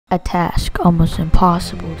A task almost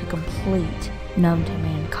impossible to complete, known to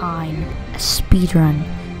mankind, a speedrun,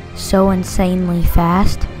 so insanely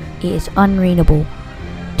fast it is unreadable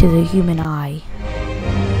to the human eye.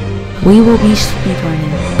 We will be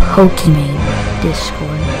speedrunning Pokimane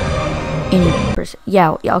Discord.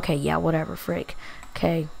 Okay, whatever, frick.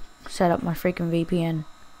 Okay, set up my freaking VPN.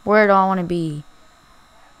 Where do I want to be?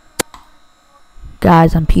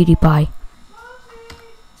 Guys, I'm PewDiePie.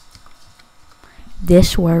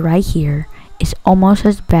 This word right here is almost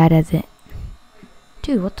as bad as it.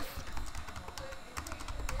 Dude, what the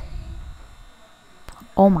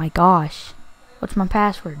oh my gosh. What's my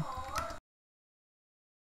password?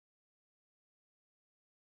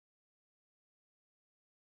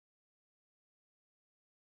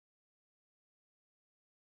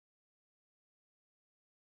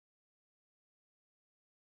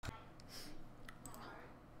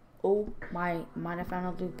 Oh, might have found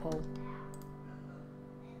a loophole.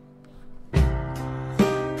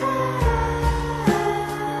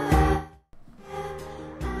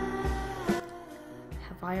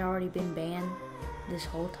 Have I already been banned this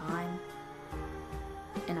whole time?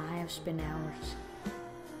 And I have spent hours.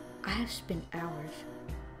 I have spent hours.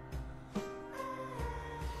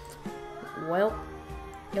 Well,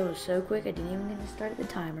 it was so quick I didn't even get to start the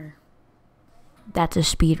timer. That's a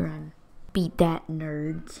speedrun. Beat that,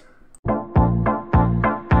 nerds.